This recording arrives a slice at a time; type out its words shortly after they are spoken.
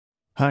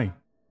Hi,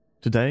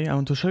 today I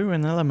want to show you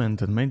an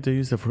element that made the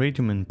use of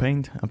radium in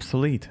paint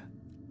obsolete.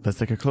 Let's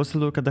take a closer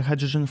look at the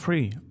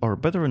hydrogen-free, or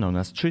better known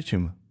as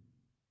tritium.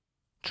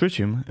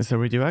 Tritium is a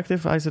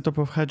radioactive isotope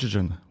of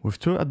hydrogen with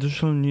two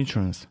additional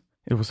neutrons.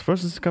 It was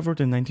first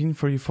discovered in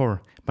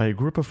 1934 by a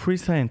group of three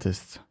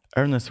scientists,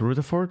 Ernest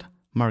Rutherford,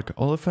 Mark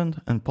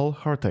Oliphant and Paul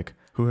Hartek,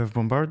 who have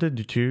bombarded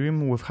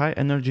deuterium with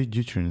high-energy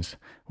deuteriums,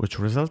 which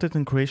resulted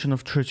in creation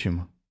of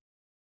tritium.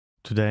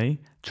 Today,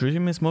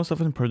 tritium is most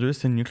often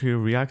produced in nuclear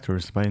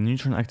reactors by a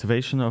neutron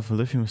activation of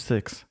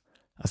lithium-6.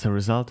 As a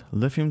result,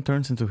 lithium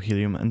turns into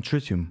helium and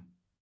tritium.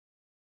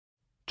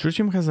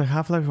 Tritium has a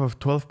half-life of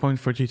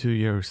 12.32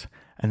 years,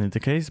 and it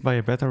decays by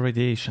a beta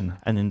radiation,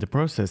 and in the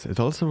process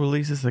it also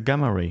releases a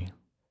gamma ray.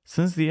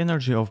 Since the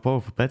energy of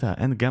both beta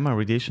and gamma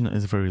radiation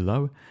is very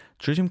low,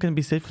 tritium can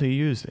be safely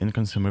used in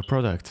consumer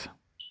products.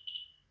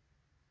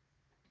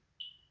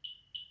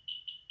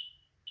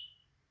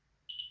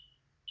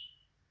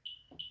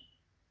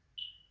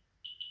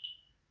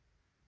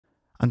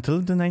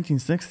 Until the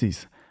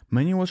 1960s,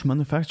 many watch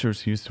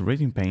manufacturers used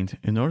radium paint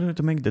in order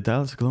to make the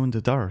dials glow in the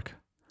dark.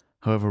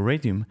 However,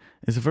 radium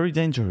is very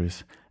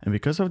dangerous, and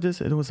because of this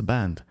it was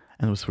banned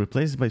and was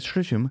replaced by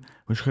tritium,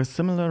 which has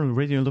similar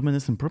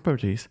radioluminescent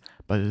properties,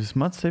 but it is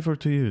much safer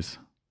to use.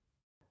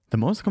 The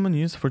most common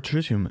use for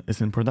tritium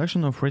is in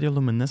production of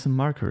radioluminescent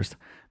markers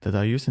that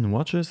are used in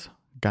watches,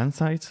 gun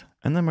sights,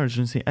 and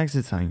emergency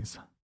exit signs.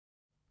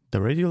 The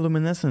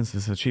radioluminescence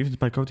is achieved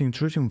by coating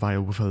tritium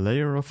vial with a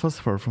layer of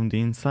phosphor from the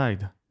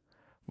inside.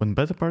 When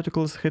beta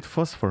particles hit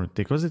phosphor,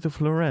 they cause it to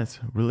fluoresce,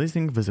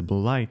 releasing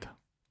visible light.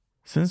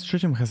 Since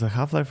tritium has a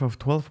half-life of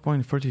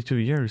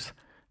 12.32 years,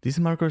 these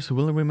markers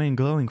will remain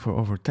glowing for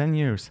over 10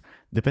 years,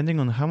 depending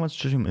on how much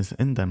tritium is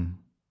in them.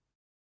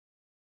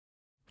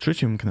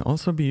 Tritium can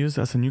also be used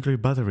as a nuclear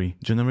battery,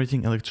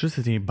 generating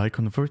electricity by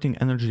converting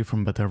energy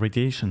from beta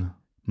radiation.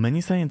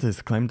 Many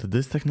scientists claim that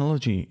this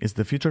technology is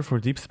the future for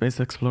deep space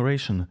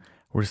exploration,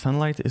 where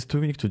sunlight is too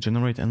weak to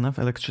generate enough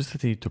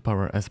electricity to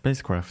power a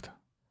spacecraft.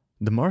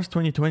 The Mars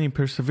 2020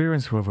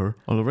 Perseverance rover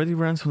already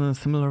runs on a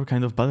similar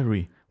kind of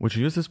battery, which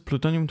uses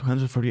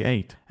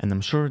plutonium-238, and I'm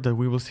sure that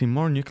we will see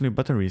more nuclear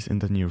batteries in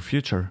the near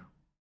future.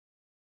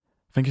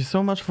 Thank you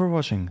so much for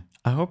watching.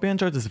 I hope you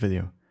enjoyed this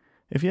video.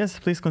 If yes,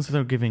 please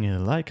consider giving it a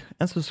like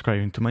and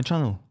subscribing to my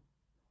channel.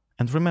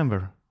 And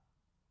remember,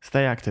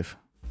 stay active.